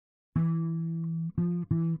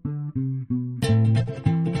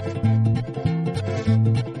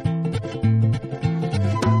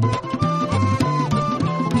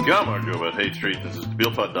Marjo at Hate Street. This is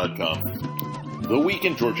TBLPOD15march2018. The Week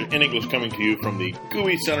in Georgia in English, coming to you from the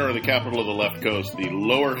gooey center of the capital of the left coast, the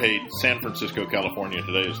Lower Haight, San Francisco, California.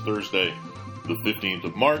 Today is Thursday, the 15th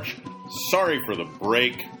of March. Sorry for the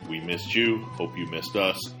break. We missed you. Hope you missed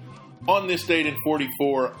us. On this date in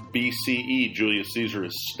 44 BCE, Julius Caesar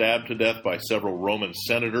is stabbed to death by several Roman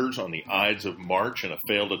senators on the Ides of March in a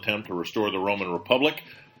failed attempt to restore the Roman Republic.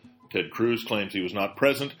 Ted Cruz claims he was not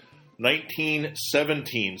present.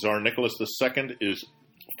 1917, Tsar Nicholas II is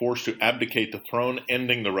forced to abdicate the throne,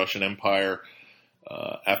 ending the Russian Empire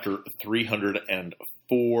after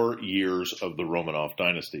 304 years of the Romanov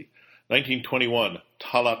dynasty. 1921,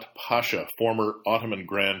 Talat Pasha, former Ottoman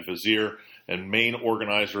Grand Vizier and main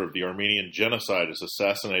organizer of the Armenian genocide, is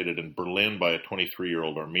assassinated in Berlin by a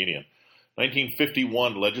 23-year-old Armenian.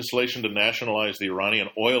 1951, legislation to nationalize the Iranian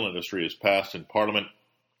oil industry is passed in Parliament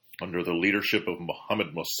under the leadership of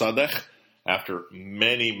Mohammad Mossadegh after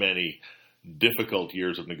many, many difficult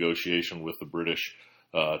years of negotiation with the British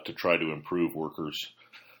to try to improve workers'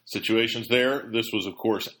 situations there. This was, of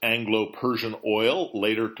course, Anglo-Persian oil,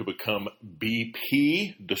 later to become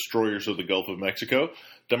BP, destroyers of the Gulf of Mexico.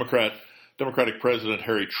 Democratic President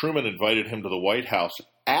Harry Truman invited him to the White House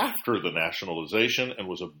after the nationalization and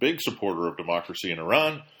was a big supporter of democracy in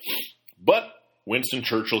Iran. But Winston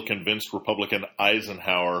Churchill convinced Republican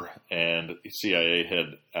Eisenhower and CIA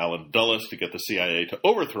head Allen Dulles to get the CIA to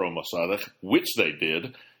overthrow Mossadegh, which they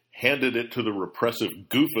did, handed it to the repressive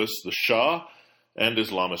goofus, the Shah, and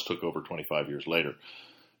Islamists took over 25 years later.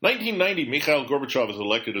 1990, Mikhail Gorbachev is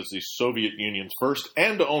elected as the Soviet Union's first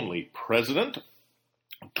and only president.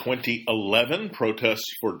 2011,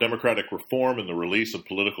 protests for democratic reform and the release of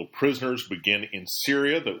political prisoners begin in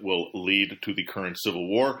Syria that will lead to the current civil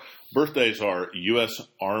war. Birthdays are U.S.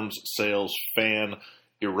 arms sales fan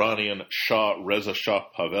Iranian Shah Reza Shah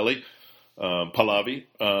Pahlavi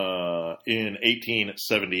in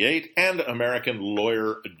 1878, and American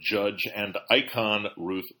lawyer, judge, and icon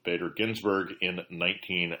Ruth Bader Ginsburg in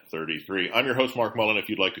 1933. I'm your host, Mark Mullen. If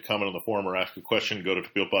you'd like to comment on the forum or ask a question, go to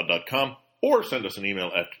TBLPOD.com. or send us an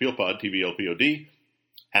email at TBLPOD,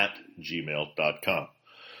 @gmail.com.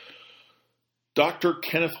 Dr.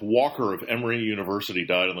 Kenneth Walker of Emory University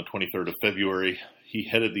died on the 23rd of February. He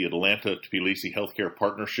headed the Atlanta-Tbilisi Healthcare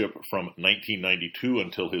Partnership from 1992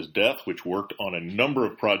 until his death, which worked on a number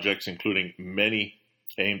of projects, including many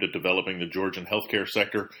aimed at developing the Georgian healthcare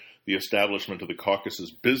sector, the establishment of the Caucasus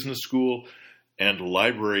Business School, and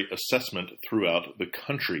library assessment throughout the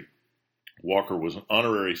country. Walker was an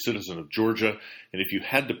honorary citizen of Georgia, and if you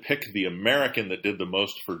had to pick the American that did the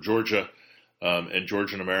most for Georgia and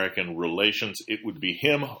Georgian-American relations, it would be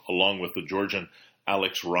him, along with the Georgian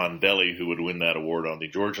Alex Rondelli, who would win that award on the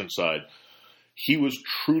Georgian side. He was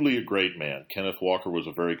truly a great man. Kenneth Walker was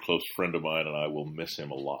a very close friend of mine, and I will miss him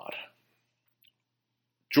a lot.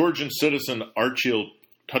 Georgian citizen Archil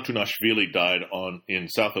Tatunashvili died in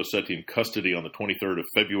South Ossetian custody on the 23rd of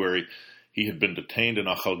February. He had been detained in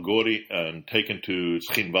Akhalgori and taken to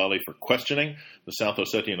Tskhinvali for questioning. The South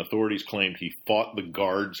Ossetian authorities claimed he fought the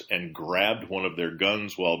guards and grabbed one of their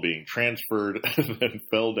guns while being transferred, then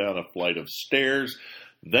fell down a flight of stairs,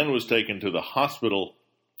 then was taken to the hospital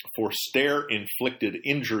for stare-inflicted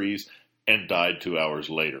injuries and died 2 hours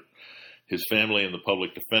later. His family and the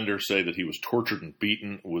public defender say that he was tortured and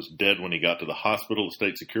beaten, was dead when he got to the hospital. The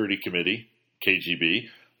State Security Committee, KGB,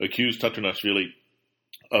 accused Tatunashvili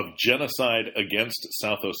of genocide against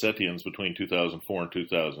South Ossetians between 2004 and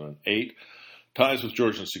 2008, ties with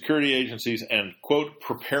Georgian security agencies, and, quote,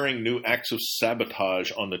 preparing new acts of sabotage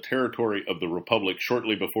on the territory of the Republic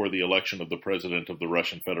shortly before the election of the President of the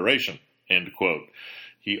Russian Federation, end quote.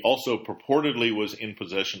 He also purportedly was in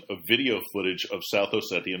possession of video footage of South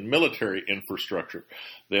Ossetian military infrastructure.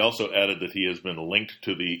 They also added that he has been linked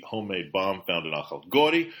to the homemade bomb found in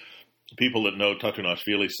Akhalgori. People that know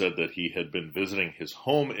Tatunashvili said that he had been visiting his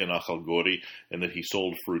home in Akhalgori and that he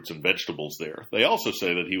sold fruits and vegetables there. They also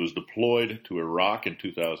say that he was deployed to Iraq in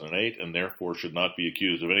 2008 and therefore should not be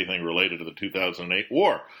accused of anything related to the 2008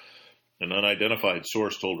 war. An unidentified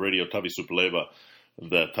source told Radio Tavisupleva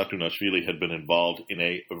that Tatunashvili had been involved in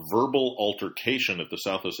a verbal altercation at the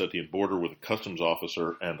South Ossetian border with a customs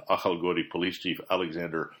officer and Akhalgori police chief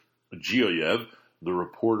Alexander Gioyev. The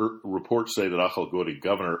reports say that Akhalgori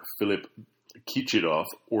Governor Philip Kichirov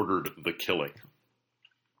ordered the killing.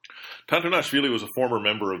 Tatunashvili was a former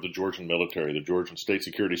member of the Georgian military. The Georgian State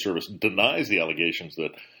Security Service denies the allegations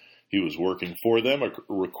that he was working for them. A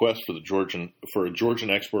request for a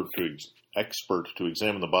Georgian expert to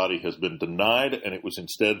examine the body has been denied, and it was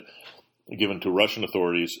instead given to Russian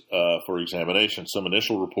authorities for examination. Some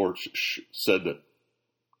initial reports said that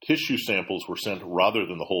tissue samples were sent rather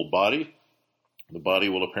than the whole body. The body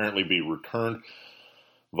will apparently be returned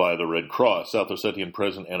via the Red Cross. South Ossetian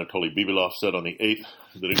President Anatoly Bibilov said on the 8th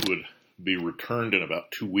that it would be returned in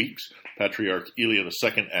about 2 weeks. Patriarch Ilya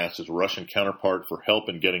II asked his Russian counterpart for help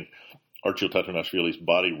in getting Archil Tatunashvili's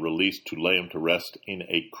body released to lay him to rest in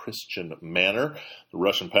a Christian manner. The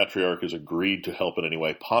Russian Patriarch has agreed to help in any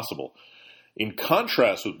way possible. In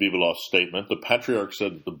contrast with Bibilov's statement, the Patriarch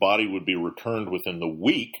said that the body would be returned within the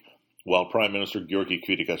week, while Prime Minister Georgi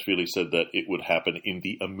Kvitikashvili said that it would happen in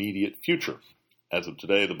the immediate future. As of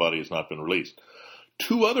today, the body has not been released.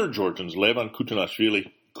 2 other Georgians, Levan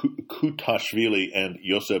Kutashvili and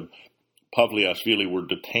Yoseb Pavliashvili, were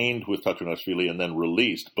detained with Tatunashvili and then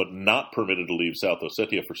released, but not permitted to leave South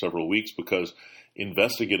Ossetia for several weeks because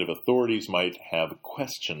investigative authorities might have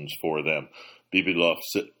questions for them. Bibilov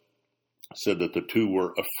said that the 2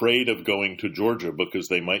 were afraid of going to Georgia because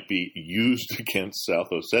they might be used against South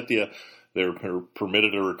Ossetia. They were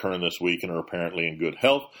permitted to return this week and are apparently in good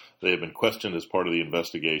health. They have been questioned as part of the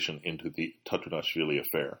investigation into the Tatunashvili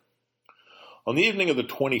affair. On the evening of the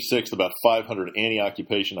 26th, about 500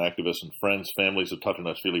 anti-occupation activists and friends, families of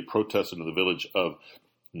Tatunashvili protested in the village of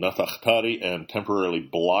Natakhtari and temporarily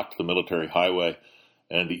blocked the military highway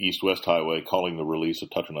and the east-west highway, calling for the release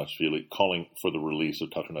of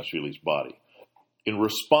Tatunashvili's body. In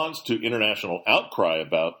response to international outcry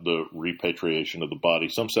about the repatriation of the body,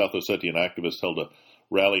 some South Ossetian activists held a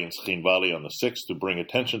rally in Skhin Valley on the 6th to bring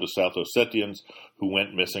attention to South Ossetians who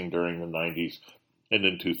went missing during the 90s and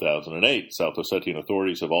in 2008. South Ossetian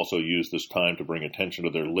authorities have also used this time to bring attention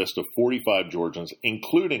to their list of 45 Georgians,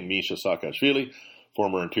 including Misha Saakashvili,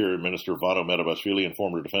 former Interior Minister Vano Merabashvili, and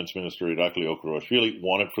former Defense Minister Irakli Okruashvili,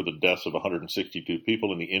 wanted for the deaths of 162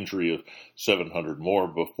 people and the injury of 700 more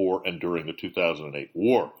before and during the 2008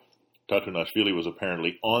 war. Tatunashvili was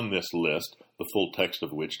apparently on this list, the full text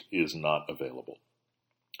of which is not available.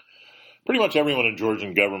 Pretty much everyone in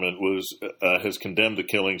Georgian government has condemned the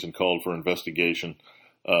killings and called for investigation.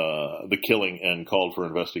 The killing and called for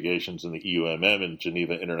investigations in the EUMM and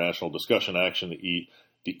Geneva International Discussion Action,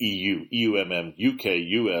 the EU, EUMM, UK,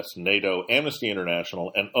 US, NATO, Amnesty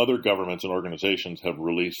International, and other governments and organizations have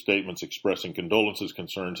released statements expressing condolences,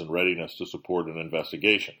 concerns, and readiness to support an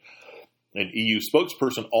investigation. An EU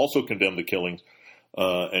spokesperson also condemned the killings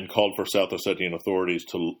and called for South Ossetian authorities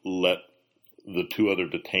to let the 2 other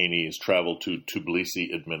detainees travel to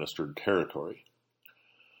Tbilisi-administered territory.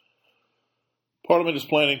 Parliament is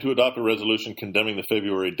planning to adopt a resolution condemning the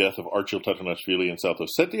February death of Archil Tatunashvili in South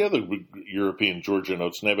Ossetia. The European Georgia and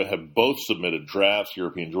Otsneva have both submitted drafts.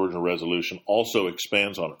 European Georgia resolution also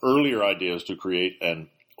expands on earlier ideas to create an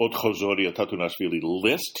Otkhozoria Tatunashvili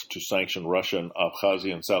list to sanction Russian,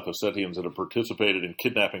 Abkhazia, and South Ossetians that have participated in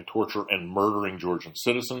kidnapping, torture, and murdering Georgian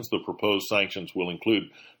citizens. The proposed sanctions will include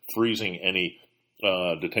freezing any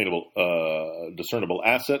discernible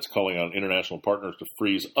assets, calling on international partners to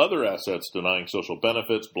freeze other assets, denying social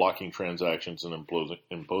benefits, blocking transactions, and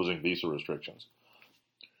imposing visa restrictions.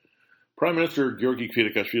 Prime Minister Georgi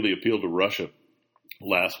Kvitikashvili appealed to Russia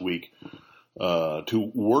last week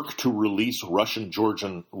to work to release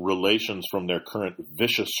Russian-Georgian relations from their current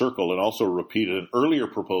vicious circle, and also repeated an earlier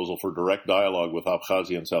proposal for direct dialogue with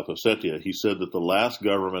Abkhazia and South Ossetia. He said that the last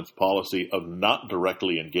government's policy of not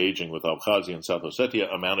directly engaging with Abkhazia and South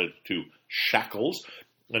Ossetia amounted to shackles,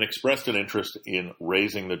 and expressed an interest in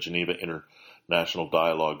raising the Geneva international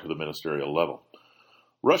dialogue to the ministerial level.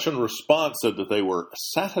 Russian response said that they were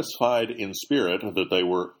satisfied in spirit, that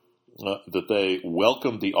they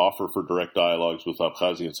welcomed the offer for direct dialogues with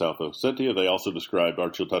Abkhazia and South Ossetia. They also described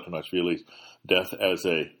Archil Tatunashvili's death as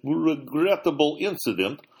a regrettable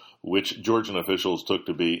incident, which Georgian officials took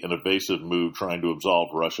to be an evasive move trying to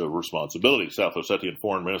absolve Russia of responsibility. South Ossetian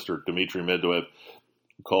Foreign Minister Dmitry Medvedev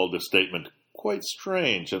called this statement quite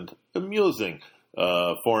strange and amusing.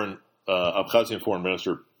 Abkhazian Foreign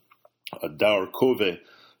Minister Daur Kove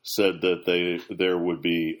said that they would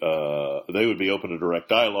be open to direct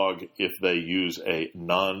dialogue if they use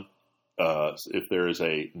if there is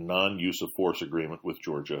a non-use of force agreement with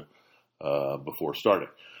Georgia before starting.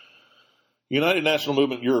 United National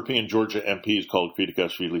Movement European Georgia MPs called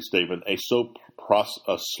Kvitikashvili's statement a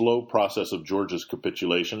slow process of Georgia's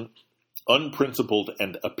capitulation, unprincipled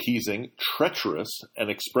and appeasing, treacherous, an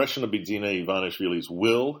expression of Bidzina Ivanishvili's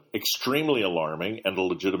will, extremely alarming, and a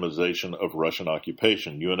legitimization of Russian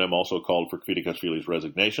occupation. UNM also called for Kvitikashvili's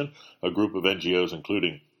resignation. A group of NGOs,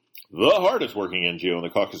 including the hardest working NGO in the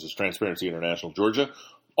Caucasus, Transparency International Georgia,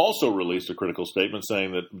 also released a critical statement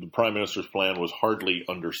saying that the Prime Minister's plan was hardly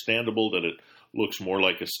understandable, that it looks more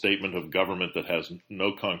like a statement of government that has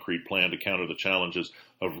no concrete plan to counter the challenges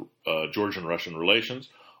of Georgian-Russian relations.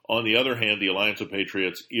 On the other hand, the Alliance of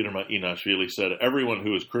Patriots, Irma Inashvili, said everyone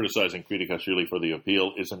who is criticizing Kvitikashvili for the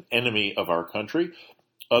appeal is an enemy of our country.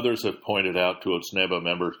 Others have pointed out the Otsneba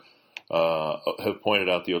members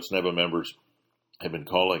have been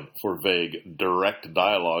calling for vague, direct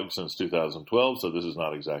dialogue since 2012, so this is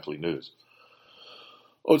not exactly news.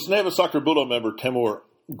 Otsneba Sakharbulo member Temur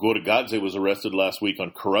Gorgadze was arrested last week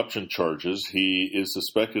on corruption charges. He is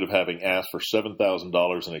suspected of having asked for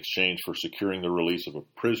 $7,000 in exchange for securing the release of a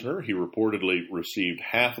prisoner. He reportedly received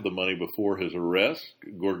half of the money before his arrest.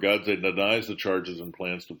 Gorgadze denies the charges and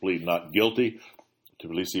plans to plead not guilty.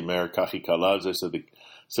 Tbilisi Mayor Kachi Kaladze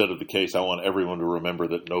said of the case, "I want everyone to remember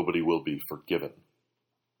that nobody will be forgiven."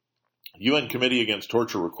 UN Committee Against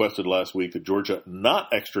Torture requested last week that Georgia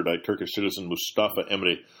not extradite Turkish citizen Mustafa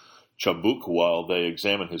Emre Çabuk while they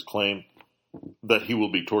examine his claim that he will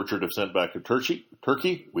be tortured if sent back to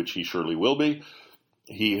Turkey, which he surely will be.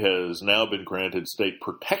 He has now been granted state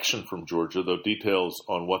protection from Georgia, though details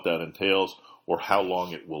on what that entails or how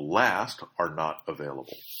long it will last are not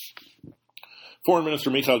available. Foreign Minister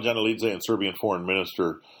Michal Janelidze and Serbian Foreign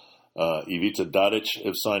Minister Ivica Dadic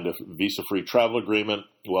have signed a visa-free travel agreement.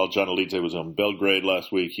 While Janelidze was in Belgrade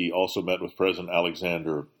last week, he also met with President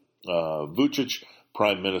Alexander Vučić,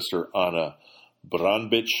 Prime Minister Ana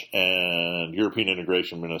Brnabić, and European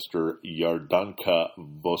Integration Minister Yardanka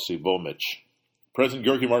Vosivomic. President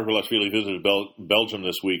Georgi Margvelashvili visited Belgium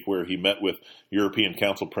this week, where he met with European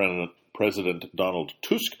Council President Donald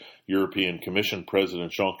Tusk, European Commission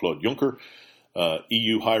President Jean-Claude Juncker,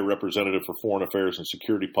 EU High Representative for Foreign Affairs and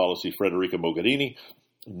Security Policy Federica Mogherini,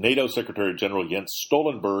 NATO Secretary General Jens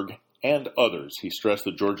Stoltenberg, and others. He stressed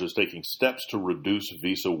that Georgia is taking steps to reduce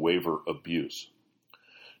visa waiver abuse.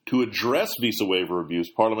 To address visa waiver abuse,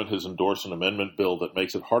 Parliament has endorsed an amendment bill that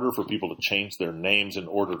makes it harder for people to change their names in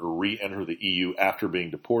order to re-enter the EU after being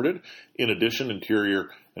deported. In addition, Interior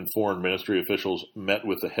and Foreign Ministry officials met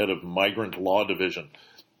with the head of the Migrant Law Division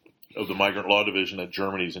at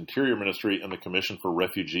Germany's Interior Ministry and the Commission for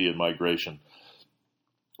Refugee and Migration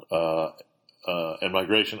at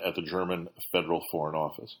the German Federal Foreign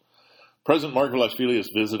Office. President Margvelashvili is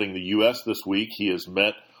visiting the U.S. this week. He has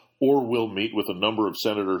met or will meet with a number of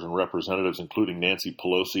senators and representatives, including Nancy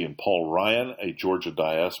Pelosi and Paul Ryan, Georgian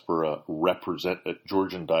diaspora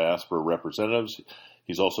representatives.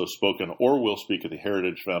 He's also spoken or will speak at the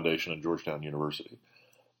Heritage Foundation and Georgetown University.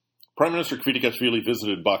 Prime Minister Kvitikashvili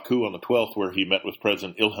visited Baku on the 12th, where he met with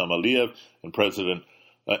President Ilham Aliyev and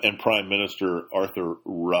Prime Minister Arthur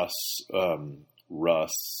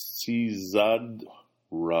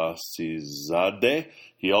Rasizadeh.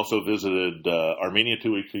 He also visited Armenia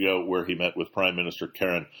 2 weeks ago, where he met with Prime Minister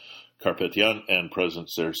Karen Karapetyan and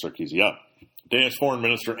President Serge Sarkisian. Danish Foreign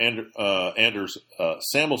Minister Anders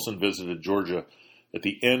Samuelson visited Georgia at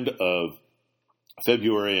the end of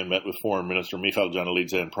February and met with Foreign Minister Michal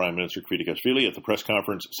Janelidze and Prime Minister Kvitikashvili. At the press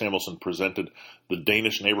conference, Samuelson presented the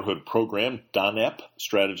Danish Neighborhood Program, DANEP,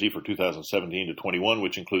 strategy for 2017 to 21,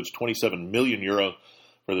 which includes €27 million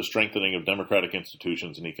for the strengthening of democratic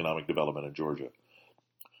institutions and economic development in Georgia.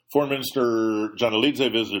 Foreign Minister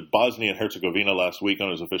Janelidze visited Bosnia and Herzegovina last week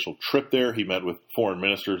on his official trip there. He met with foreign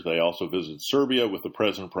ministers. They also visited Serbia with the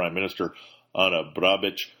President Prime Minister Ana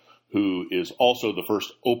Brnabić, who is also the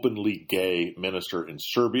first openly gay minister in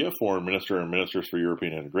Serbia, Foreign Minister and Ministers for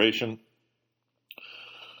European Integration.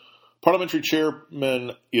 Parliamentary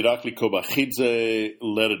Chairman Irakli Kobakhidze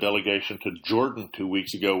led a delegation to Jordan 2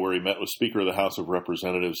 weeks ago, where he met with Speaker of the House of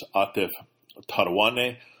Representatives Atef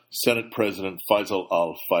Tarwane, Senate President Faisal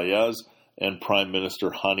al-Fayaz, and Prime Minister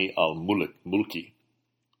Hani al-Mulki.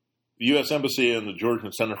 The U.S. Embassy and the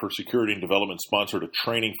Georgian Center for Security and Development sponsored a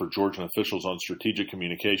training for Georgian officials on strategic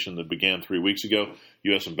communication that began 3 weeks ago.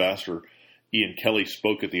 U.S. Ambassador Ian Kelly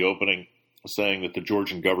spoke at the opening, saying that the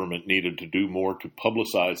Georgian government needed to do more to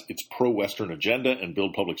publicize its pro-Western agenda and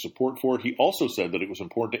build public support for it. He also said that it was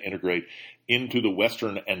important to integrate into the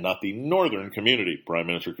Western and not the Northern community. Prime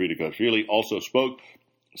Minister Kvitikashvili also spoke,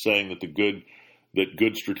 saying that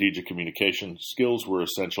good strategic communication skills were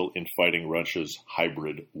essential in fighting Russia's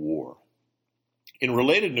hybrid war. In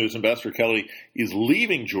related news, Ambassador Kelly is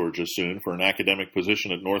leaving Georgia soon for an academic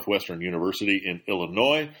position at Northwestern University in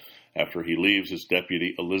Illinois. After he leaves, his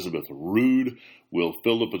deputy, Elizabeth Rood, will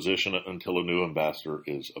fill the position until a new ambassador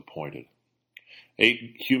is appointed.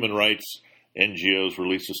 8 human rights NGOs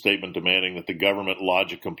released a statement demanding that the government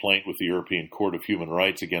lodge a complaint with the European Court of Human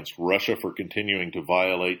Rights against Russia for continuing to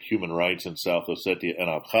violate human rights in South Ossetia and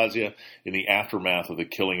Abkhazia in the aftermath of the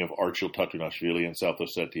killing of Archil Tatunashvili in South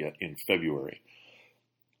Ossetia in February.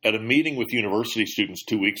 At a meeting with university students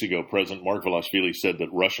 2 weeks ago, President Margvelashvili said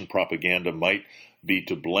that Russian propaganda might be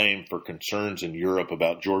to blame for concerns in Europe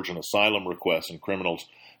about Georgian asylum requests and criminals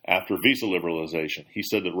after visa liberalization. He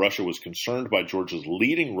said that Russia was concerned by Georgia's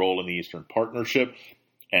leading role in the Eastern Partnership,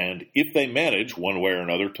 and if they manage, one way or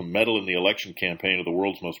another, to meddle in the election campaign of the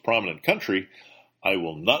world's most prominent country, I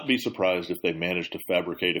will not be surprised if they manage to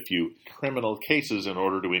fabricate a few criminal cases in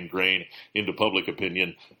order to ingrain into public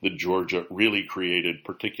opinion that Georgia really created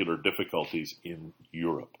particular difficulties in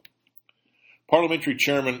Europe. Parliamentary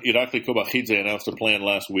Chairman Irakli Kobakhidze announced a plan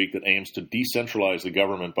last week that aims to decentralize the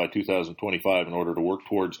government by 2025 in order to work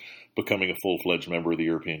towards becoming a full-fledged member of the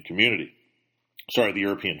European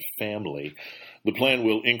family. The plan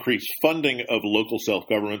will increase funding of local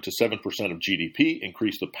self-government to 7% of GDP,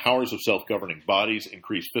 increase the powers of self-governing bodies,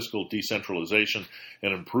 increase fiscal decentralization,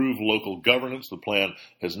 and improve local governance. The plan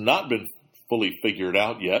has not been fully figured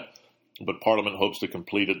out yet, but Parliament hopes to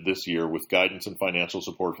complete it this year with guidance and financial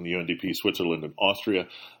support from the UNDP, Switzerland, and Austria.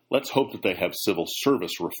 Let's hope that they have civil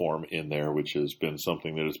service reform in there, which has been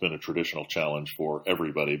something that has been a traditional challenge for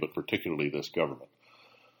everybody, but particularly this government.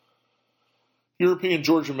 European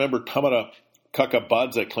Georgia member Tamara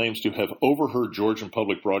Kakabadze claims to have overheard Georgian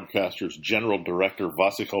public broadcaster's general director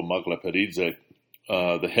Vasiko Maglaperidze,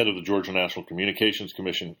 the head of the Georgia National Communications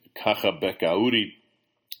Commission Kacha Bekauri,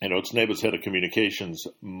 and Otsneba's head of communications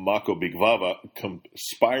Mako Bigvava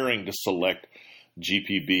conspiring to select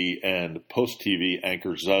GPB and Post TV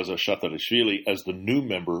anchor Zaza Shatarishvili as the new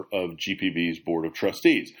member of GPB's Board of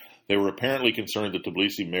Trustees. They were apparently concerned that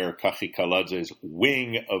Tbilisi Mayor Kachi Kaladze's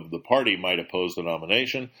wing of the party might oppose the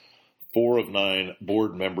nomination. 4 of 9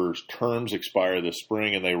 board members' terms expire this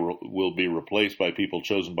spring, and they will be replaced by people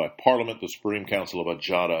chosen by Parliament, the Supreme Council of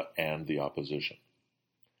Ajada, and the opposition.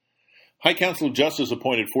 High Council of Justice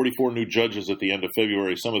appointed 44 new judges at the end of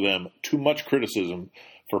February, some of them too much criticism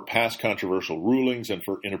for past controversial rulings and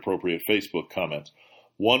for inappropriate Facebook comments.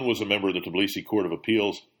 One was a member of the Tbilisi Court of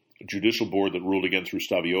Appeals judicial board that ruled against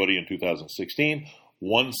Rustavioti in 2016.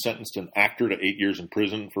 One sentenced an actor to 8 years in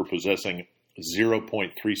prison for possessing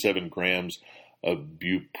 0.37 grams of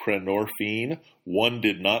buprenorphine. One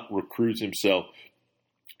did not recuse himself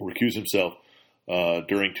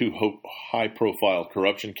during 2 high-profile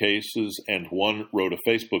corruption cases, and one wrote a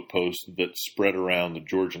Facebook post that spread around the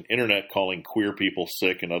Georgian internet calling queer people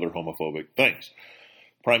sick and other homophobic things.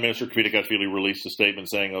 Prime Minister Kvitogashvili released a statement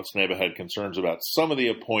saying Otsneba had concerns about some of the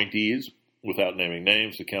appointees. Without naming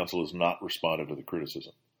names, the council has not responded to the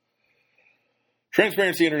criticism.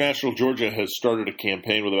 Transparency International Georgia has started a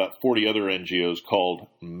campaign with about 40 other NGOs called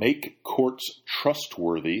Make Courts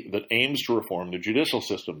Trustworthy that aims to reform the judicial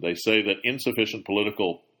system. They say that insufficient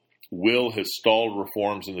political will has stalled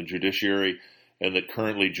reforms in the judiciary and that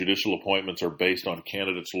currently judicial appointments are based on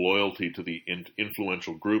candidates' loyalty to the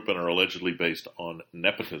influential group and are allegedly based on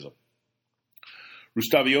nepotism.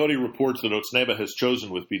 Rustavioti reports that Otsneba has chosen,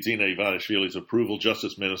 with Bidzina Ivanishvili's approval,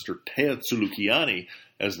 Justice Minister Tea Tsulukiani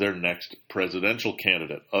as their next presidential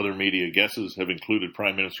candidate. Other media guesses have included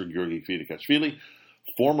Prime Minister Georgi Kvitogashvili,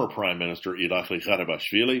 former Prime Minister Irakli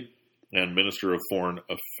Gharibashvili, and Minister of Foreign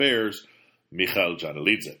Affairs Mikhail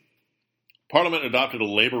Janelidze. Parliament adopted a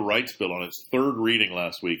labor rights bill on its third reading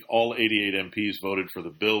last week. All 88 MPs voted for the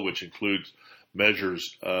bill, which includes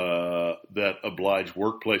measures that oblige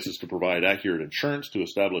workplaces to provide accurate insurance, to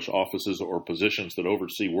establish offices or positions that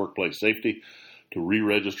oversee workplace safety, to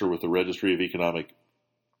re-register with the Registry of Economic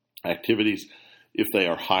Activities if they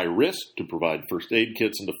are high risk, to provide first aid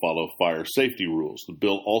kits, and to follow fire safety rules. The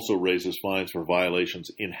bill also raises fines for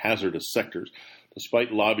violations in hazardous sectors.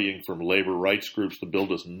 Despite lobbying from labor rights groups, the bill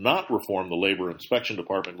does not reform the Labor Inspection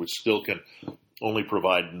Department, which still can only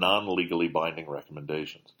provide non-legally binding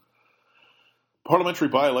recommendations. Parliamentary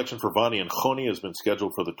by-election for Vani and Choni has been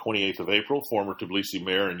scheduled for the 28th of April. Former Tbilisi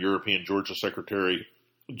Mayor and European Georgia Secretary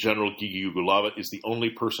General Gigi Ugulava is the only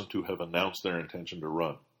person to have announced their intention to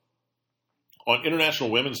run. On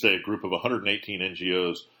International Women's Day, a group of 118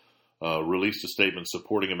 NGOs released a statement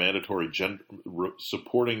supporting mandatory gender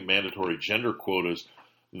quotas,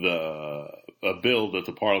 a bill that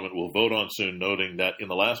the Parliament will vote on soon, noting that in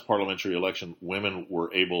the last parliamentary election, women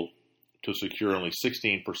were able to secure only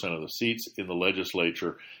 16% of the seats in the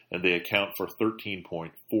legislature, and they account for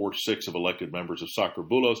 13.46% of elected members of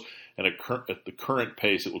Sacrabulos, and at the current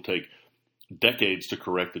pace, it will take decades to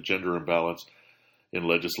correct the gender imbalance in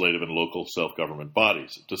legislative and local self-government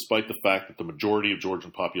bodies. Despite the fact that the majority of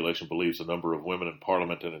Georgian population believes the number of women in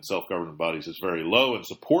parliament and in self-government bodies is very low and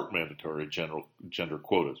support mandatory gender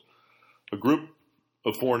quotas. A group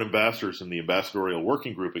of foreign ambassadors in the ambassadorial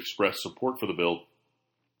working group expressed support for the bill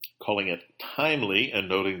calling it timely and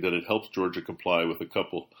noting that it helps Georgia comply with a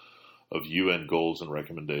couple of UN goals and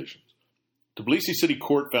recommendations. Tbilisi City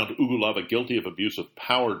Court found Ugulava guilty of abuse of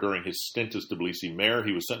power during his stint as Tbilisi mayor.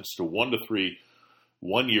 He was sentenced to 1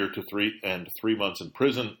 year to 3 months in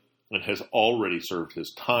prison and has already served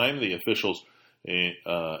his time. The officials,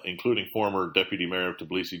 including former Deputy Mayor of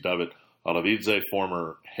Tbilisi, David Alavidze,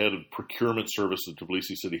 former head of procurement service at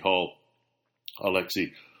Tbilisi City Hall,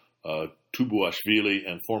 Alexei Tubuashvili,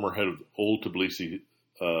 and former head of Old Tbilisi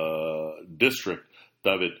District,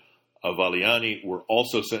 David Avaliani, were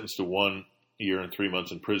also sentenced to 1 year and 3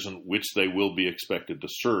 months in prison, which they will be expected to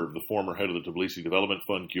serve. The former head of the Tbilisi Development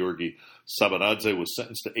Fund, Georgi Sabaradze, was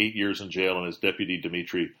sentenced to 8 years in jail, and his deputy,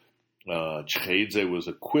 Dmitry Chkhedze, was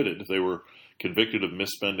acquitted. They were convicted of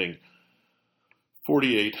misspending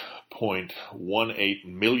 48.18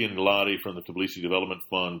 million lari from the Tbilisi Development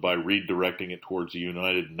Fund by redirecting it towards the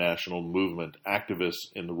United National Movement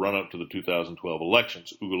activists in the run-up to the 2012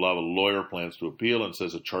 elections. Ugulava lawyer plans to appeal and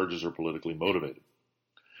says the charges are politically motivated.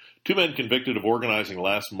 2 men convicted of organizing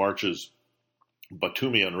last March's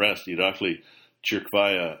Batumi unrest, Irakli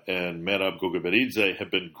Chirkvaya and Merab Gogaberidze,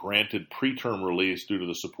 have been granted preterm release due to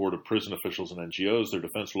the support of prison officials and NGOs. Their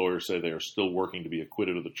defense lawyers say they are still working to be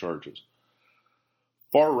acquitted of the charges.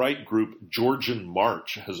 Far-right group Georgian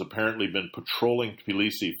March has apparently been patrolling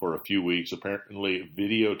Tbilisi for a few weeks, apparently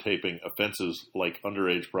videotaping offenses like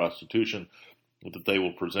underage prostitution that they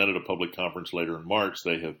will present at a public conference later in March.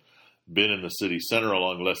 They have been in the city center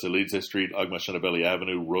along Les Elizes Street, Agmashanabeli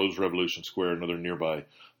Avenue, Rose Revolution Square, and other nearby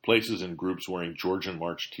places in groups wearing Georgian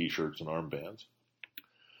March t-shirts and armbands.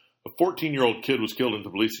 A 14-year-old kid was killed in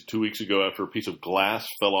Tbilisi 2 weeks ago after a piece of glass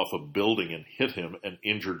fell off a building and hit him and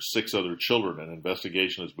injured 6 other children. An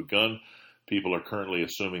investigation has begun. People are currently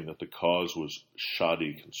assuming that the cause was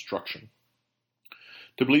shoddy construction.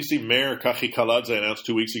 Tbilisi Mayor Kachi Kaladze announced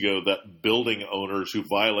 2 weeks ago that building owners who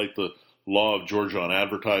violate the law of Georgia on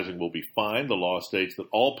advertising will be fined. The law states that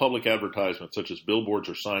all public advertisements, such as billboards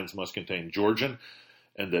or signs, must contain Georgian,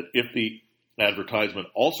 and that if the advertisement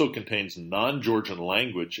also contains non-Georgian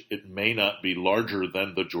language, it may not be larger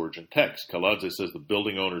than the Georgian text. Kaladze says the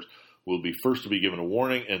building owners will be first to be given a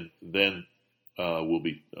warning and then will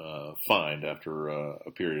be fined after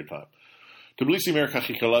a period of time. Tbilisi Mayor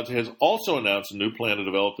Kachi Kaladze has also announced a new plan to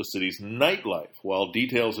develop the city's nightlife. While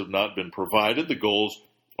details have not been provided, the goals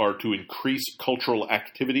are to increase cultural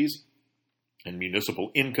activities and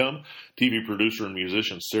municipal income. TV producer and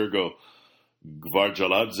musician Sergo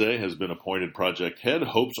Gvarjaladze has been appointed project head.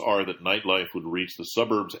 Hopes are that nightlife would reach the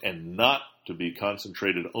suburbs and not to be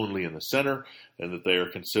concentrated only in the center, and that they are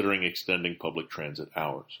considering extending public transit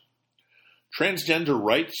hours. Transgender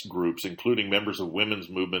rights groups, including members of women's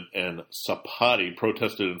movement and Sapari,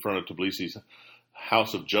 protested in front of Tbilisi's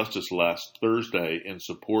House of Justice last Thursday in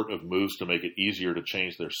support of moves to make it easier to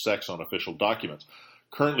change their sex on official documents.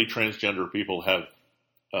 Currently, transgender people have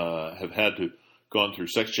had to gone through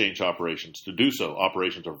sex change operations to do so.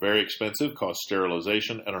 Operations are very expensive, cost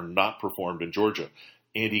sterilization, and are not performed in Georgia.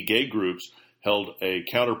 Anti-gay groups held a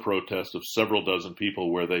counter-protest of several dozen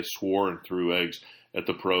people where they swore and threw eggs at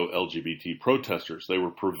the pro-LGBT protesters. They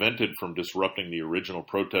were prevented from disrupting the original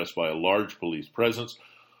protest by a large police presence.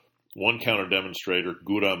 One counter-demonstrator,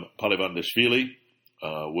 Guram Palivandishvili,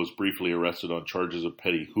 was briefly arrested on charges of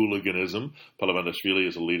petty hooliganism. Palivandishvili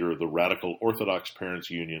is a leader of the Radical Orthodox Parents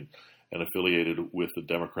Union and affiliated with the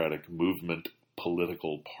Democratic Movement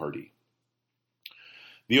political party.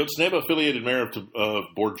 The Otzneba-affiliated mayor of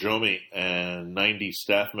Borjomi and 90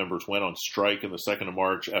 staff members went on strike on the 2nd of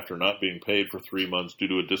March after not being paid for 3 months due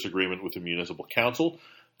to a disagreement with the municipal council.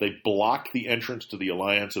 They blocked the entrance to the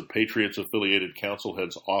Alliance of Patriots-affiliated council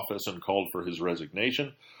head's office and called for his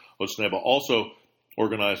resignation. Otzneba also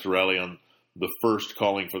organized a rally on the 1st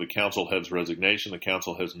calling for the council head's resignation. The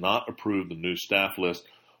council has not approved the new staff list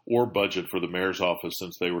or budget for the mayor's office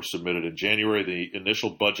since they were submitted in January. The initial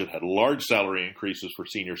budget had large salary increases for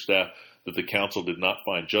senior staff that the council did not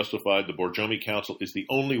find justified. The Borjomi Council is the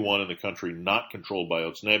only one in the country not controlled by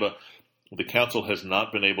Otzneba. The council has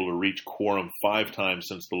not been able to reach quorum 5 times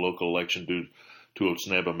since the local election due to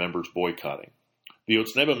Otzneba members boycotting. The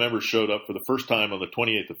Otzneba members showed up for the first time on the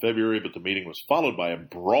 28th of February, but the meeting was followed by a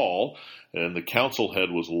brawl, and the council head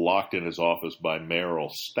was locked in his office by mayoral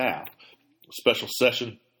staff. A special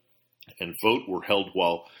session and vote were held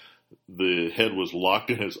while the head was locked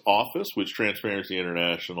in his office, which Transparency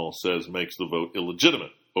International says makes the vote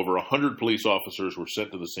illegitimate. Over 100 police officers were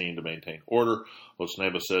sent to the scene to maintain order.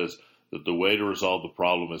 Otzneba says that the way to resolve the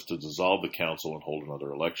problem is to dissolve the council and hold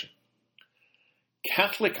another election.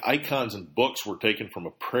 Catholic icons and books were taken from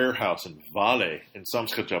a prayer house in Vale in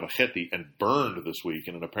Samskhet-Javakheti and burned this week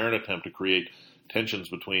in an apparent attempt to create tensions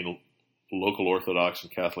between local Orthodox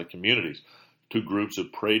and Catholic communities. Two groups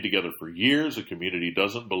have prayed together for years. The community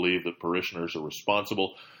doesn't believe that parishioners are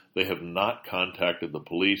responsible. They have not contacted the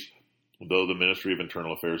police, though the Ministry of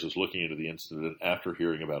Internal Affairs is looking into the incident after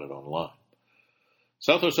hearing about it online.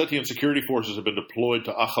 South Ossetian security forces have been deployed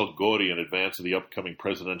to Akhalgori in advance of the upcoming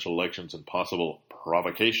presidential elections and possible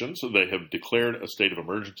provocations. They have declared a state of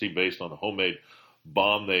emergency based on a homemade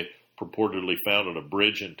bomb they purportedly found on a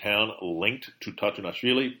bridge in town linked to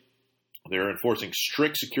Tatunashvili. They are enforcing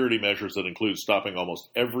strict security measures that include stopping almost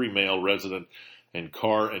every male resident and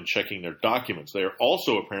car and checking their documents. They are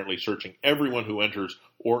also apparently searching everyone who enters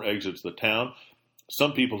or exits the town.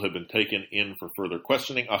 Some people have been taken in for further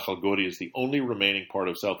questioning. Akhalgori is the only remaining part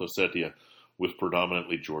of South Ossetia with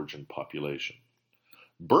predominantly Georgian population.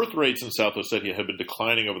 Birth rates in South Ossetia have been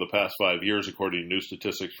declining over the past 5 years, according to new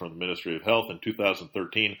statistics from the Ministry of Health. In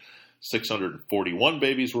 2013, 641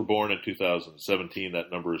 babies were born. In 2017,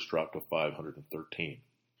 that number has dropped to 513.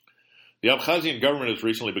 The Abkhazian government has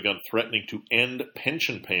recently begun threatening to end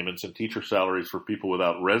pension payments and teacher salaries for people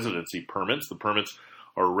without residency permits. The permits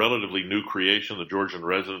are a relatively new creation. The Georgian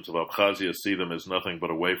residents of Abkhazia see them as nothing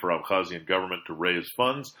but a way for Abkhazian government to raise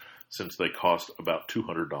funds, since they cost about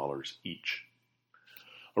 $200 each.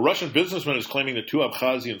 A Russian businessman is claiming that two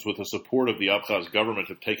Abkhazians with the support of the Abkhaz government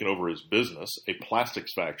have taken over his business, a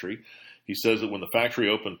plastics factory. He says that when the factory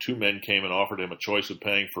opened, two men came and offered him a choice of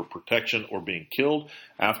paying for protection or being killed,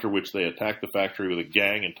 after which they attacked the factory with a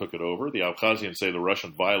gang and took it over. The Abkhazians say the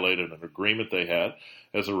Russian violated an agreement they had.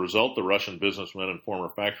 As a result, the Russian businessmen and former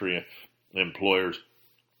factory employees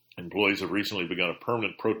have recently begun a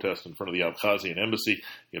permanent protest in front of the Abkhazian embassy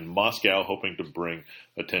in Moscow, hoping to bring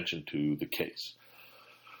attention to the case.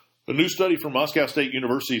 A new study from Moscow State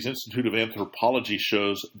University's Institute of Anthropology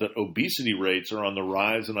shows that obesity rates are on the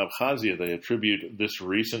rise in Abkhazia. They attribute this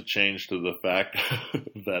recent change to the fact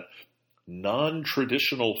that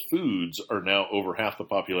non-traditional foods are now over half the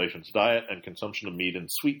population's diet, and consumption of meat and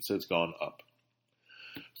sweets has gone up.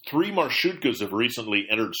 3 marshutkas have recently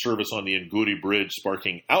entered service on the Inguri Bridge,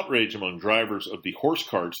 sparking outrage among drivers of the horse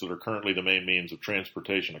carts that are currently the main means of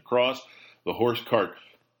transportation across. The horse cart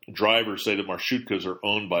drivers say that marshutkas are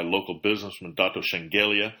owned by local businessman Dato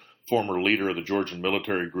Shengelia, former leader of the Georgian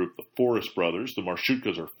military group, the Forest Brothers. The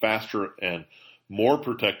marshutkas are faster and more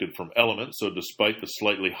protected from elements, so despite the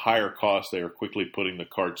slightly higher cost, they are quickly putting the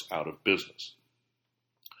carts out of business.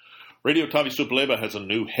 Radio Tavi Supleva has a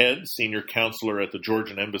new head, senior counselor at the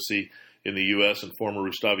Georgian embassy in the U.S. and former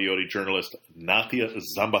Rustavioti journalist Natia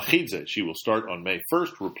Zambakhidze. She will start on May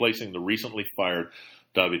 1st, replacing the recently fired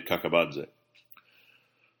David Kakabadze.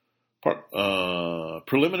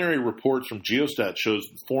 Preliminary reports from Geostat shows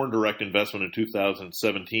foreign direct investment in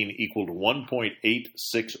 2017 equaled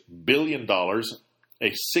 $1.86 billion,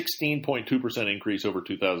 a 16.2% increase over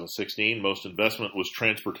 2016. Most investment was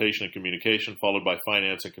transportation and communication, followed by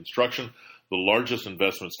finance and construction. The largest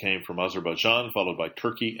investments came from Azerbaijan, followed by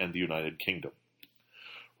Turkey and the United Kingdom.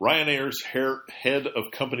 Ryanair's head of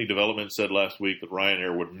company development said last week that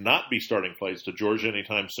Ryanair would not be starting flights to Georgia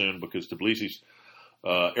anytime soon because Tbilisi's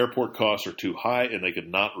airport costs are too high, and they could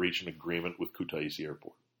not reach an agreement with Kutaisi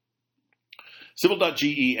Airport.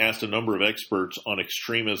 Civil.ge asked a number of experts on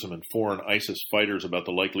extremism and foreign ISIS fighters about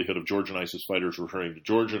the likelihood of Georgian ISIS fighters returning to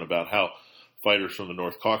Georgia and about how fighters from the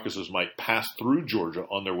North Caucasus might pass through Georgia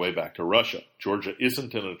on their way back to Russia. Georgia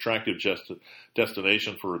isn't an attractive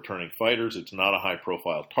destination for returning fighters. It's not a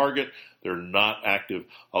high-profile target. There are not active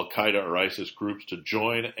al-Qaeda or ISIS groups to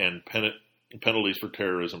join, and penalties for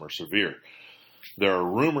terrorism are severe. There are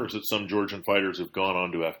rumors that some Georgian fighters have gone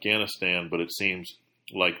on to Afghanistan, but it seems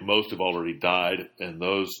like most have already died, and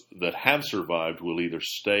those that have survived will either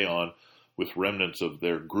stay on with remnants of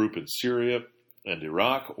their group in Syria and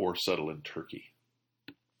Iraq or settle in Turkey.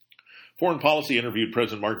 Foreign Policy interviewed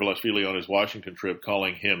President Margvelashvili on his Washington trip,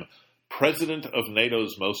 calling him president of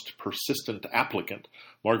NATO's most persistent applicant.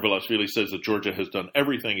 Margvelashvili says that Georgia has done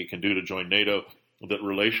everything it can do to join NATO, that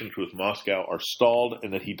relations with Moscow are stalled,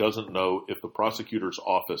 and that he doesn't know if the prosecutor's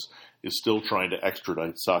office is still trying to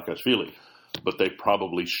extradite Saakashvili, but they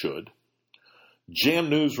probably should. Jam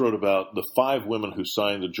News wrote about the 5 women who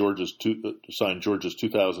signed Georgia's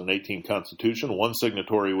 2018 Constitution. One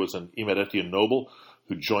signatory was an Emiratian noble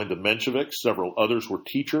who joined the Mensheviks. Several others were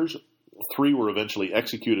teachers. 3 were eventually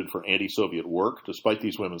executed for anti-Soviet work. Despite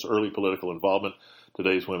these women's early political involvement,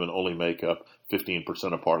 today's women only make up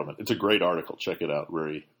 15% of parliament. It's a great article. Check it out.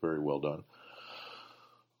 Very, very well done.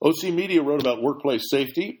 OC Media wrote about workplace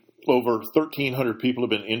safety. Over 1,300 people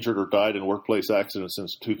have been injured or died in workplace accidents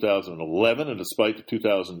since 2011, and despite the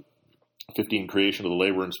 2015 creation of the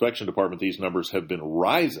Labor Inspection Department, these numbers have been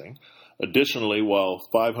rising. Additionally, while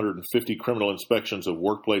 550 criminal inspections of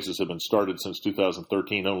workplaces have been started since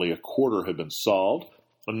 2013, only a quarter have been solved.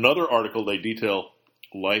 Another article, they detail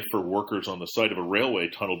life for workers on the site of a railway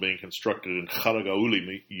tunnel being constructed in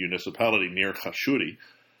Kharagauli municipality near Khashuri.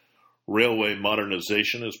 Railway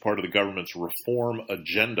modernization is part of the government's reform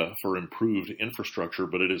agenda for improved infrastructure,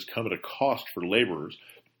 but it has come at a cost for laborers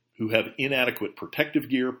who have inadequate protective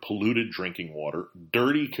gear, polluted drinking water,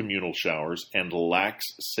 dirty communal showers, and lax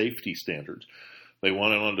safety standards. They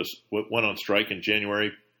went on strike in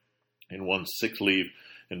January and won sick leave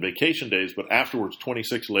and vacation days, but afterwards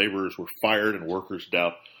 26 laborers were fired and workers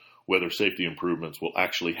doubt whether safety improvements will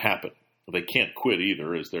actually happen. They can't quit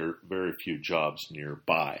either, as there are very few jobs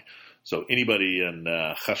nearby. So anybody in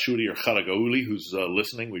Khashuri or Kharagauli who's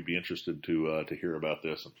listening, we'd be interested to hear about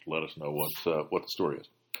this and let us know what the story is.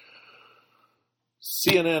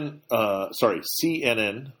 CNN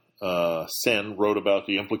Sen wrote about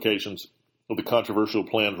the implications of the controversial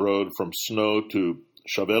planned road from Snow to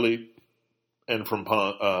Shabeli and from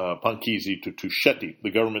Pankizi to Tusheti.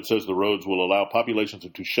 The government says the roads will allow populations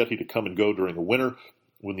of Tusheti to come and go during the winter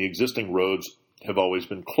when the existing roads have always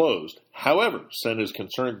been closed. However, Sen is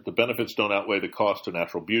concerned that the benefits don't outweigh the cost to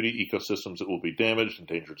natural beauty, ecosystems that will be damaged,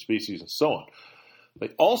 endangered species, and so on. They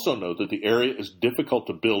also note that the area is difficult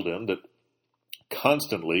to build in, that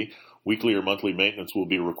constantly weekly or monthly maintenance will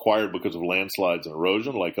be required because of landslides and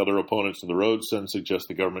erosion. Like other opponents of the road, Sen suggests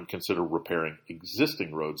the government consider repairing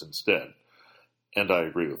existing roads instead. And I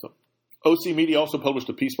agree with them. OC Media also published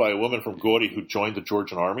a piece by a woman from Gori who joined the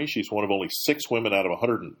Georgian Army. She's one of only 6 women out of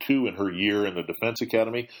 102 in her year in the Defense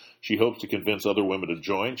Academy. She hopes to convince other women to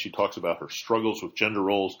join. She talks about her struggles with gender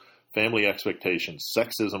roles, family expectations,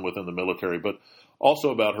 sexism within the military, but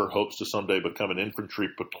also about her hopes to someday become an infantry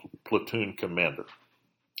platoon commander.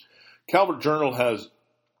 Calvert Journal has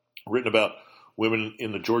written about women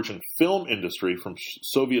in the Georgian film industry, from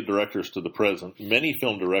Soviet directors to the present. Many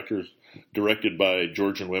film directors directed by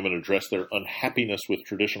Georgian women address their unhappiness with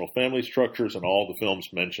traditional family structures, and all the films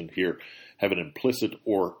mentioned here have an implicit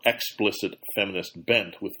or explicit feminist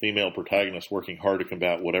bent, with female protagonists working hard to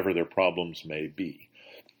combat whatever their problems may be.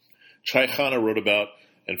 Chaikhana wrote about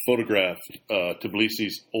and photographed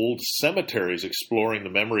Tbilisi's old cemeteries, exploring the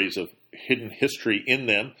memories of hidden history in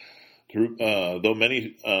them. Though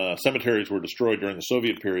many cemeteries were destroyed during the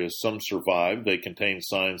Soviet period, some survived. They contain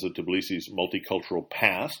signs of Tbilisi's multicultural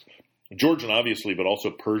past, Georgian obviously, but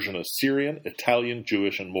also Persian, Assyrian, Italian,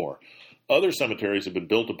 Jewish, and more. Other cemeteries have been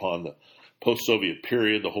built upon the post-Soviet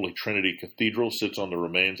period. The Holy Trinity Cathedral sits on the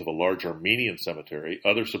remains of a large Armenian cemetery.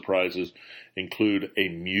 Other surprises include a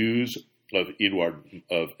muse of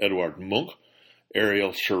Eduard Munch,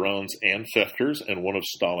 Ariel Sharon's ancestors, and one of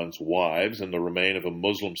Stalin's wives, and the remain of a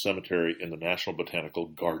Muslim cemetery in the National Botanical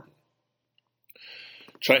Garden.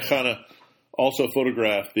 Chaikhana also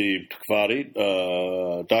photographed the Tukvari,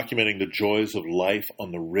 documenting the joys of life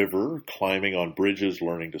on the river, climbing on bridges,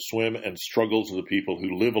 learning to swim, and struggles of the people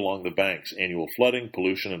who live along the banks, annual flooding,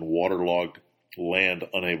 pollution, and waterlogged land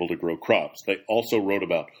unable to grow crops. They also wrote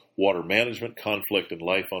about water management, conflict, and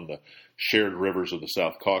life on the shared rivers of the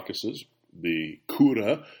South Caucasus, the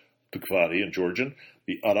Kura, Tukvari in Georgian,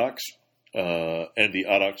 the Araks, and the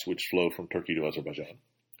Araks, which flow from Turkey to Azerbaijan.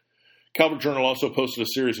 Calvert Journal also posted a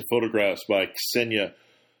series of photographs by Ksenia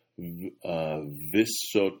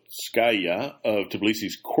Vysotskaya of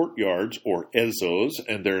Tbilisi's courtyards, or Ezos,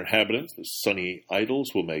 and their inhabitants. The sunny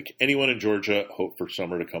idols will make anyone in Georgia hope for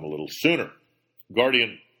summer to come a little sooner.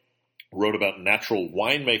 Guardian wrote about natural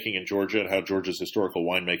winemaking in Georgia and how Georgia's historical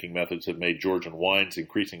winemaking methods have made Georgian wines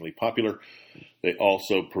increasingly popular. They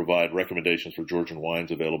also provide recommendations for Georgian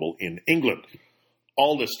wines available in England.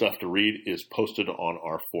 All this stuff to read is posted on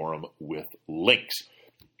our forum with links.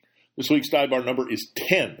 This week's Dive-Bar number is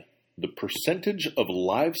 10. The percentage of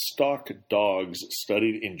livestock dogs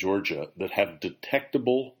studied in Georgia that have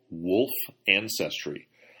detectable wolf ancestry,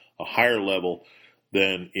 a higher level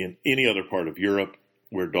than in any other part of Europe,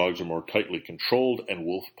 where dogs are more tightly controlled and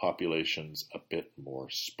wolf populations a bit more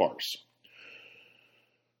sparse.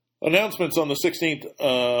 Announcements on the 16th,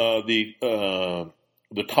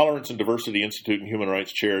 the Tolerance and Diversity Institute and Human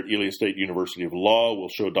Rights Chair at Ely State University of Law will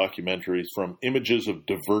show documentaries from Images of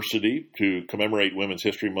Diversity to commemorate Women's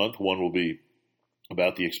History Month. One will be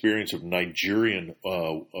about the experience of a Nigerian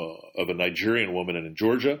woman in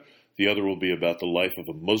Georgia. The other will be about the life of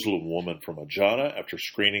a Muslim woman from Ajana. After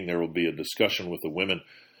screening, there will be a discussion with the women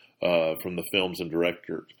from the films and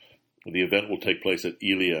directors. The event will take place at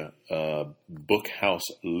Ilia Bookhouse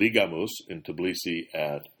Ligamus in Tbilisi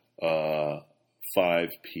at 5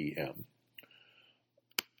 p.m.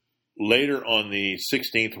 Later on the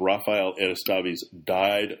 16th, Rafael Eristavi's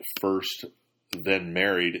Died First, Then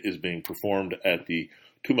Married is being performed at the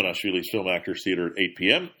Tumanashvili's Film Actors Theater at 8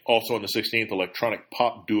 p.m. Also on the 16th, electronic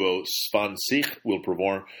pop duo Spansich will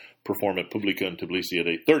perform at Publica in Tbilisi at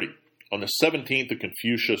 8:30. On the 17th, the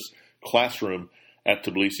Confucius Classroom at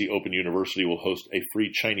Tbilisi Open University will host a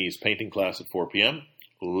free Chinese painting class at 4 p.m.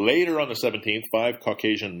 Later on the 17th, 5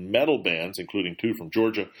 Caucasian metal bands, including 2 from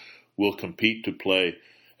Georgia, will compete to play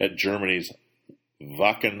at Germany's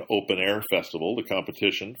Wacken Open Air Festival. The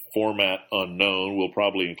competition, format unknown, will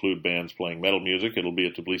probably include bands playing metal music. It'll be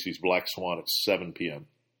at Tbilisi's Black Swan at 7 p.m.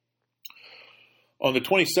 On the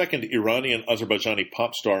 22nd, Iranian-Azerbaijani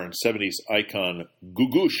pop star and 70s icon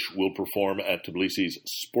Gugush will perform at Tbilisi's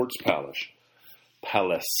Sports Palace.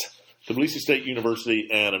 Tbilisi State University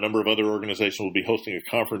and a number of other organizations will be hosting a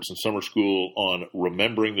conference and summer school on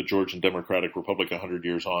remembering the Georgian Democratic Republic 100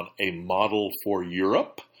 years on, a model for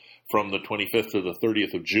Europe. From the 25th to the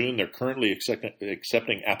 30th of June, they're currently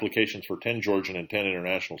accepting applications for 10 Georgian and 10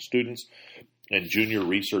 international students and junior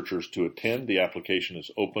researchers to attend. The application is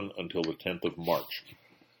open until the 10th of March.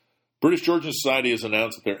 British Georgian Society has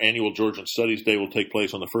announced that their annual Georgian Studies Day will take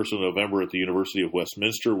place on the 1st of November at the University of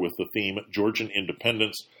Westminster with the theme Georgian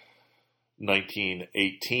Independence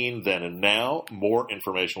 1918, Then and Now. More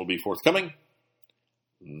information will be forthcoming.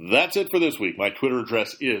 That's it for this week. My Twitter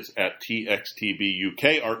address is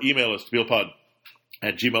 @TXTBUK. Our email is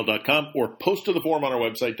TBLPOD@gmail.com, or post to the forum on our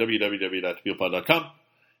website, www.tblpod.com.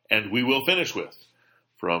 And we will finish with,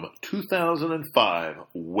 from 2005,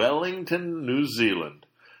 Wellington, New Zealand.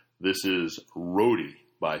 This is Roadie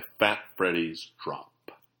by Fat Freddy's Drop.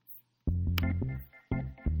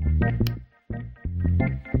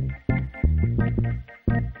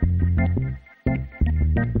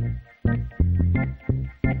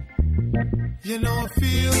 You know it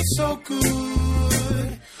feels so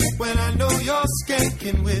good when I know you're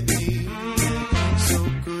skanking with me. So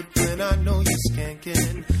good when I know you're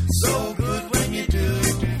skanking. So good when you do.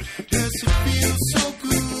 Yes, it feels so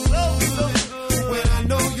good when I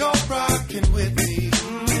know you're rocking with me.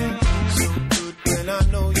 So good when I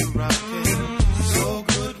know you're rocking. So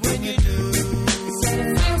good when you do. Said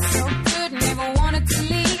it feels so good, never wanted to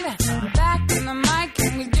leave. Back in the mic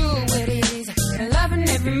and we do it with ease. Loving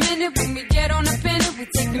every minute when we get on a pennant. We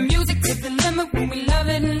take the music to the limit when we love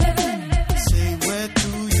it and live it. Say, where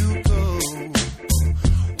do you go?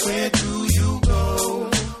 Where do you go?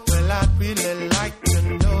 Well, I'd really like to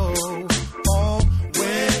know. Oh,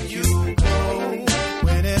 where you go?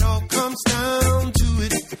 When it all comes down to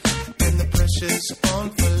it and the pressure's on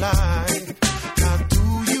for life, how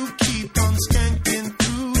do you keep on skanking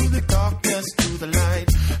through the darkness to the light?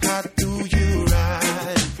 How do you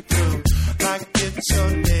ride through like it's your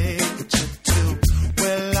nature to?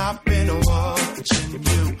 Well, I've been watching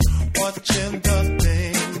you, watching the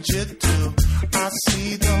things you do. I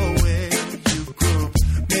see the way you groove,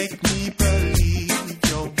 make me believe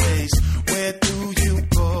your ways. Where do you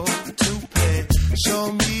go to play? Show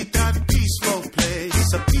me that peaceful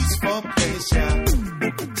place, a peaceful place, yeah.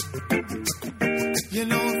 You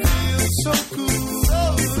know it feels so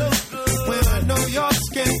good when I know you're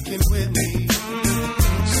skanking with me.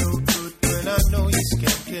 So good when I know you're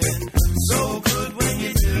skanking. So good when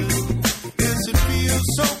you do. Yes, it feels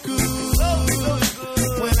so good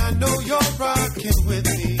when I know you're rocking with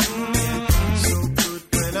me. So good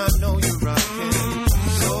when I know you're rocking.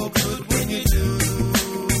 So good when you do.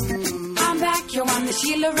 I'm back, yo, I'm the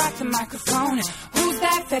Sheila, rock the microphone. Who's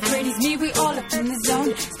that? Fat Brady's me, we all up in the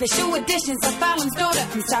zone. Special editions of Fallon's daughter,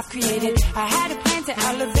 I'm self-created. I had a plan to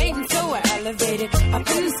elevate, and so I elevated. Up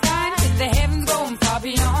in the sky, to the heavens, going far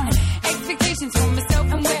beyond. Expectations for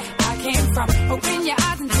myself and where I came from. Open your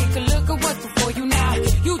eyes and take a look at what's before you now.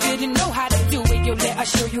 You didn't know how to do it, yo, let us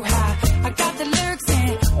show you how. I got the lyrics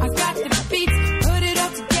and I got the beats. Put it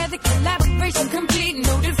all together, collaboration complete,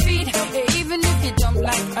 no defeat. Even if you don't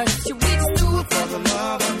like us, you we just do it for the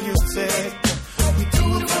love of music. We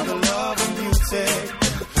do it for the love of music.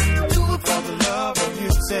 Do it for the love of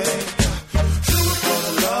music. Do it for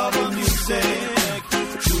the love of music. Do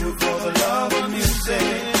it for the love of music. Do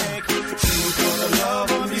it for the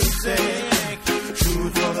love of music. Do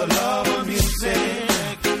it for the love of music.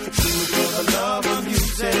 Do it for the love of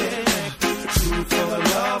music. Do it for the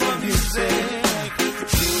love of music.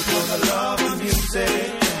 Do it for the love of music.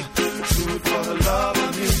 Do it for the love of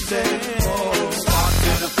music. Oh, spark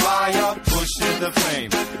to the fire, push to the flame.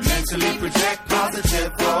 Mentally project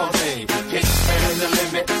positive all day. Expand the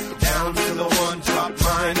limit down to the one drop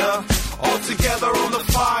minor.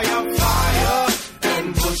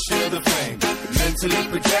 mentally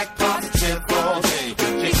project positive all day.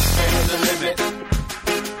 Take the limit.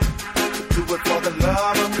 Do it for the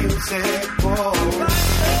love of music. Whoa.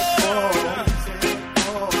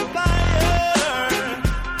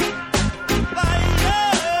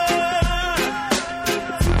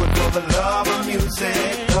 The love of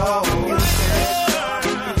music, oh,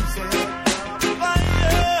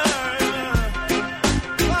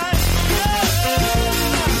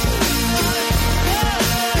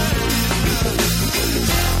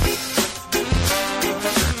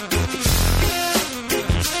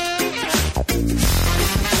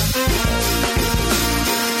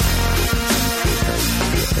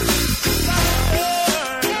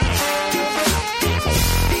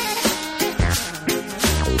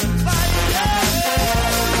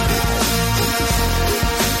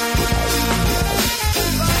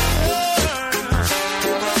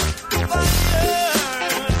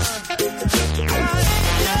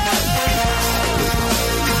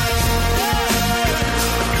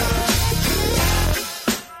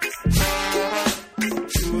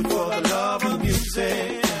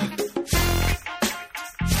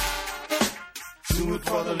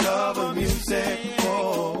 for the love of music.